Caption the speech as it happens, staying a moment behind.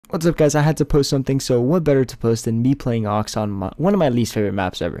What's up, guys? I had to post something, so what better to post than me playing aukz on one of my least favorite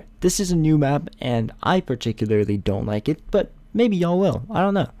maps ever. This is a new map, and I particularly don't like it, but maybe y'all will. I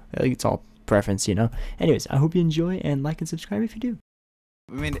don't know. It's all preference, you know? Anyways, I hope you enjoy, and like and subscribe if you do.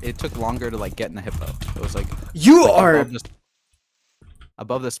 I mean, it took longer to like get in the hippo. It was like You are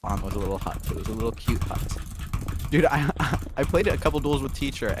above the spawn was a little hut. It was a little cute hut. Dude, I played a couple duels with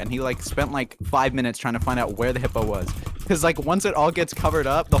teacher, and he like spent like 5 minutes trying to find out where the hippo was. Cause like once it all gets covered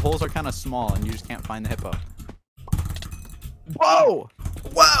up, the holes are kind of small, and you just can't find the hippo. Whoa!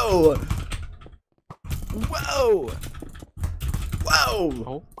 Whoa! Whoa! Whoa!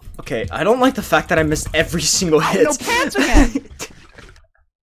 Oh. Okay, I don't like the fact that I missed every single hit. No pants again!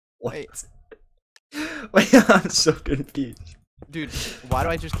 Wait. Wait, I'm so confused. Dude, why do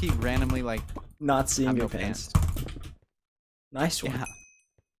I just keep randomly like not seeing your no pants? Nice one. Yeah.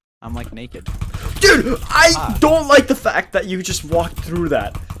 I'm like naked. Dude, I don't like the fact that you just walked through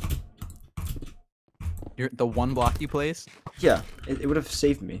that. You're the one block you placed? Yeah, it would have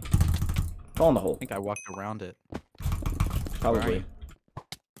saved me. Fall in the hole. I think I walked around it. Probably.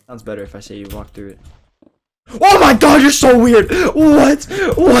 Sounds better if I say you walked through it. Oh my god, you're so weird! What?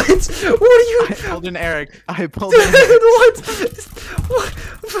 What? What are you? I pulled an Eric. I pulled an Eric.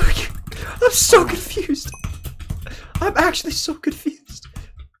 What? I'm so confused. I'm actually so confused.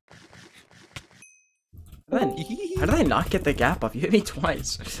 How did I not get the gap off? You hit me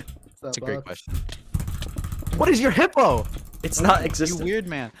twice. That's a great question. What is your hippo? It's not existent. You weird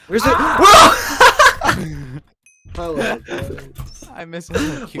man. Where's it? Hello. I missed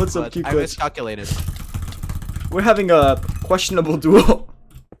What's up, cute I clutch? miscalculated. We're having a questionable duel.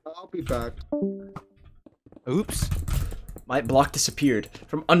 I'll be back. Oops. My block disappeared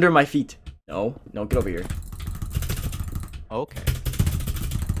from under my feet. No, get over here. Okay.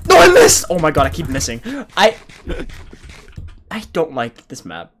 No, I missed! Oh my god, I keep missing. I don't like this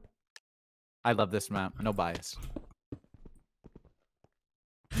map. I love this map. No bias.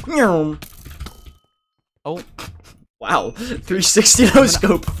 Oh. Wow. 360 no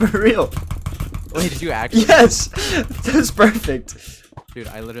scope, for real. Wait, did you actually? Yes! That's perfect. Dude,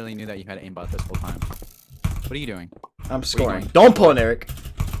 I literally knew that you had aimbot this whole time. What are you doing? I'm scoring. doing? Don't pull an Eric.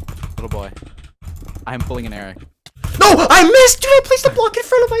 Little boy. I am pulling an Eric. No! I missed! Dude, I placed a block in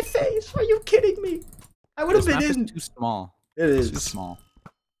front of my face! Are you kidding me? I would have This been map in. is too small. It It's is. too small.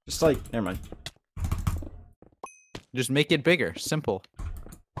 Just like, never mind. Just make it bigger. Simple.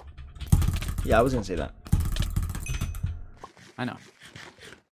 Yeah, I was gonna say that. I know.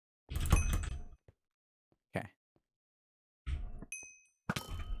 Okay.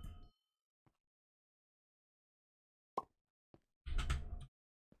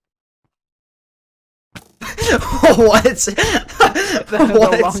 What? That's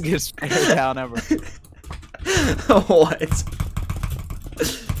What? the longest air down ever. What?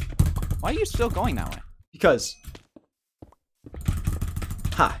 Why are you still going that way? Because.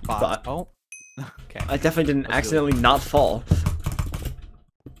 Ha, you Bot. thought. Oh. Okay. I definitely didn't That's accidentally not fall.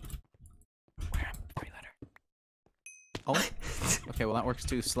 Where am I? Three-letter. Oh. Okay, well that works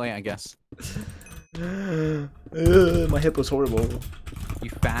too. Slay, I guess. My hip was horrible. You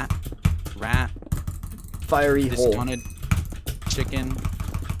fat rat. Fiery hole. Discounted chicken.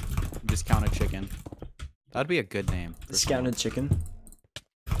 Discounted chicken. That'd be a good name. Discounted chicken.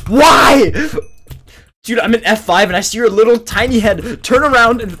 Why? Dude, I'm in F5 and I see your little tiny head turn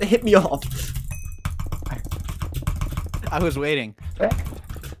around and hit me off. I was waiting.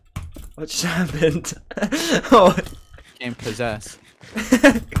 What just happened? Oh. Game possess.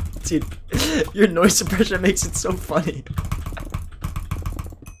 Dude, your noise suppression makes it so funny.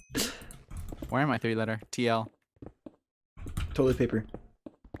 Where am I? Three-letter. TL. Toilet paper.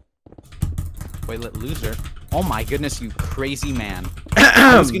 Toilet loser. Oh my goodness, you crazy man.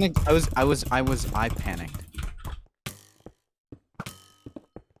 I panicked.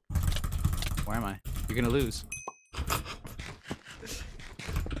 Where am I? You're gonna lose.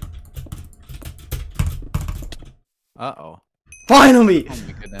 Uh-oh. Finally! Oh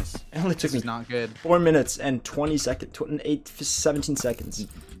my goodness. It only took This me is not good. 4 minutes and 20 seconds, 17 seconds.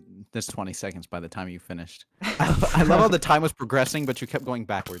 This 20 seconds by the time you finished. I love how the time was progressing, but you kept going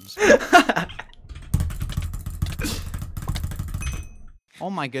backwards. Oh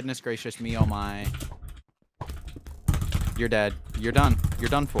my goodness gracious me, oh my. You're dead. You're done. You're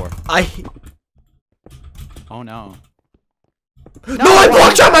done for. Oh no. No, I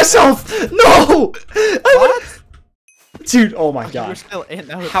blocked out myself! No! What? Dude, oh my You were god. still in.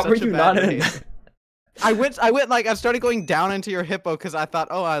 That was How such were a you bad not in? race. I went like I started going down into your hippo because I thought,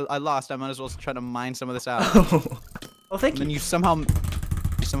 oh, I lost. I might as well try to mine some of this out. Oh, thank And you. then you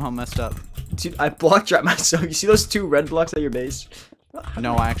somehow messed up. Dude, I block dropped myself. You see those two red blocks at your base?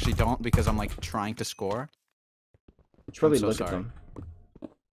 No, I actually don't because I'm like trying to score. You should probably so look sorry. at them.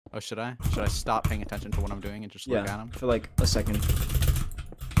 Oh, should I? Should I stop paying attention to what I'm doing and just look at Yeah, them? for like a second.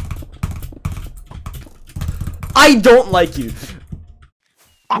 I don't like you.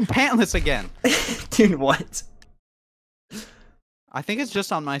 I'm pantless again. Dude, what? I think it's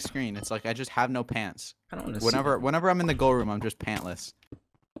just on my screen. It's like I just have no pants. I don't want to Whenever I'm in the go room, I'm just pantless.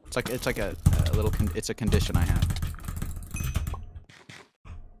 It's like a little it's a condition I have.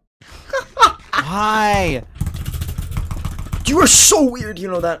 Hi. You are so weird, you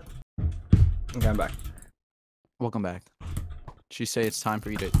know that? Okay, I'm back. Welcome back. She say it's time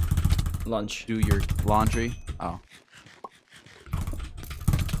for you to Lunch. do your laundry. Oh.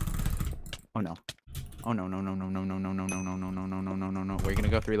 Oh no. Oh no no no no no no no no no no no no no no no no no. We're gonna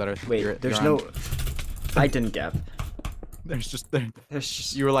go 3 letters. Wait, there's no. I didn't gap. There's just There's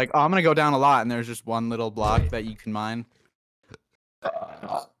just. you were like, oh, I'm gonna go down a lot, and there's just one little block that you can mine.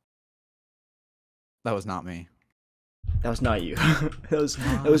 That was not me. That was not you.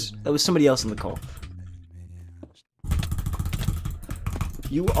 that was somebody else in the call.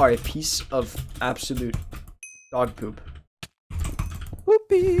 You are a piece of absolute dog poop.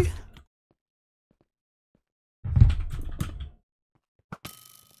 Whoopee.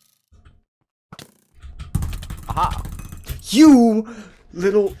 Aha. You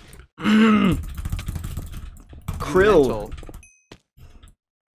little krill.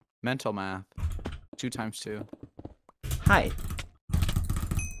 Mental math. 2 times 2. Hi.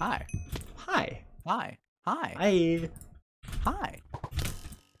 Hi. Hi. Hi. Hi. Hi. Hi.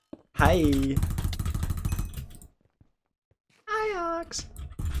 Hi. Hi, aukz.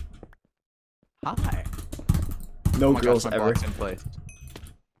 Hi. No Oh my girls gosh, my ever. block's in place.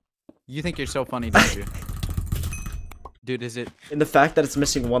 You think you're so funny, don't you? Dude, is it And the fact that it's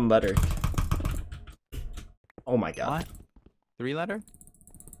missing one letter. Oh my god. what? 3 letter?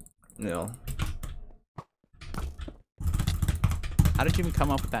 No. How did you even come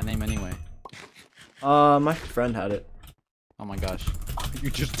up with that name anyway? My friend had it. Oh my gosh. You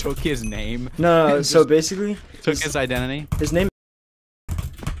just took his name? No, so Just basically, took his identity? his name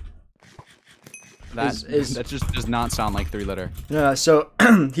That is- that just does not sound like 3 letter. No, so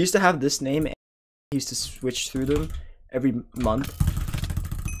he used to have this name. And he used to switch through them every month,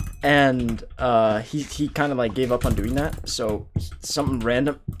 and he kind of like gave up on doing that. So something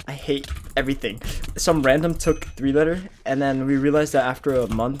random. I hate everything. Some random took 3 letter, and then we realized that after a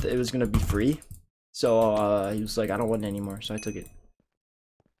month it was gonna be free. So he was like, I don't want it anymore. So I took it.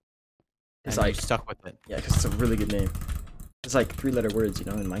 It's And like you stuck with it. yeah, because it's a really good name. It's like 3 letter words, you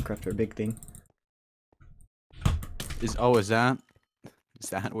know, in Minecraft are a big thing. Is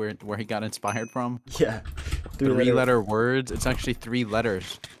that where he got inspired from? Yeah. 3 letter words? It's actually 3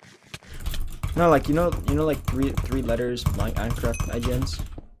 letters. No, like you know, like three letters Minecraft IGNs.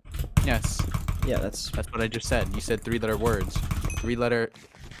 Yes. Yeah, that's That's what I just said. You said 3 letter words. 3 letter.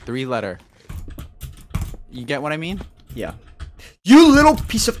 You get what I mean? yeah. You little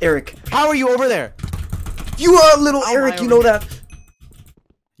piece of Eric. How are you over there? You are a little How am Eric. I You over know here? that.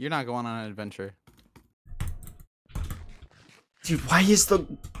 You're not going on an adventure. Dude,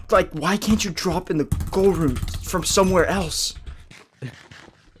 why can't you drop in the go room from somewhere else?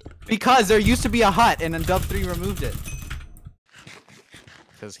 Because there used to be a hut and then Dub 3 removed it.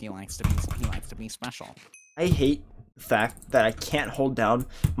 Because he likes to be special. I hate the fact that I can't hold down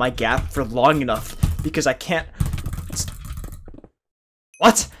my gap for long enough because I can't.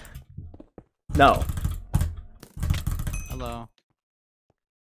 What? No. Hello.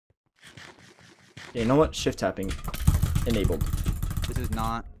 Yeah, you know what? Shift tapping enabled. This is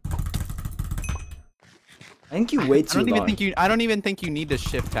not. I think you wait too long. I don't even think you need to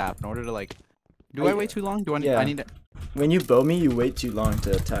shift tap in order to like. Do I wait too long? Do I need? Yeah. I need to. When you bow me, you wait too long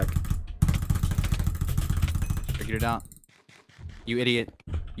to attack. Figured it out. You idiot.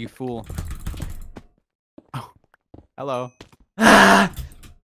 You fool. Oh. Hello. Ah!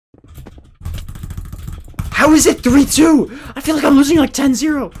 How is it 3-2? I feel like I'm losing like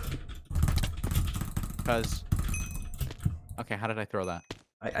 10-0. Because. Okay, how did I throw that?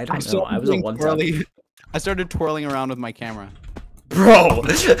 I don't know. I was a one tap. I started twirling around with my camera. Bro!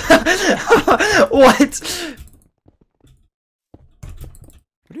 What?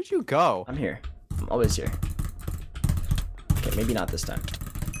 Where did you go? I'm here. I'm always here. Okay, maybe not this time.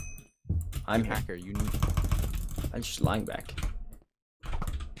 I'm here. Hacker, you. I'm just lying back.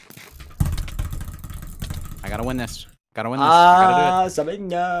 I gotta win this. Gotta win this. I gotta do it. Something.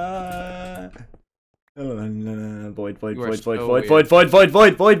 Void, void, You are void, so void, void, weird. void, void, void,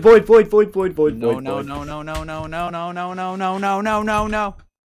 void, void, void, void, void, void, void, No, void, no, void. no, no, no, no, no, no, no, no, no, no, no, no, no.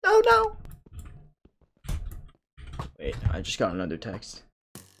 No, no. Wait, I just got another text.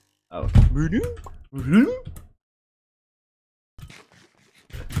 Oh.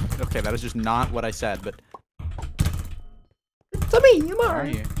 Okay, that is just not what I said, but... It's me, I'm Where are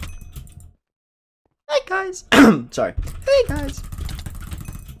you? Hey guys. Sorry. Hey guys.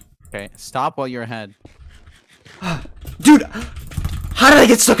 Okay, stop while you're ahead. Dude, how did I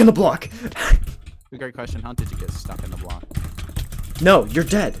get stuck in the block? A great question. How did you get stuck in the block? No, you're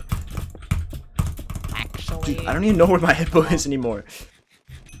dead. Actually... Dude, I don't even know where my hippo is anymore.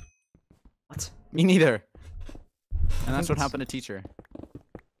 What? Me neither. And that's what happened to teacher.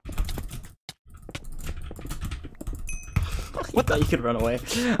 What thought you could run away?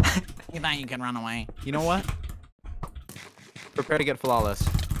 You thought you could run away. You know what? Prepare to get flawless.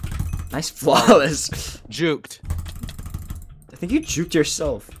 Nice flawless. Juked. I think you juked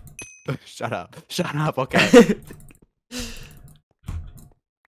yourself. Shut up. Shut up, okay.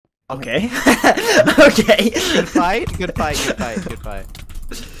 Okay. Okay. Good fight, good fight, good fight, good fight.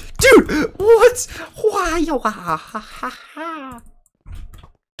 Dude, what? Why?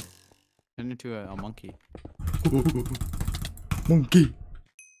 Turn into a monkey. Monkey.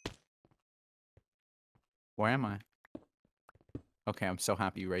 Where am I? Okay, I'm so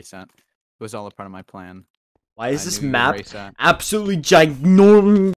happy you raced that. It was all a part of my plan. Why is I this knew you would map race that. absolutely ginormous?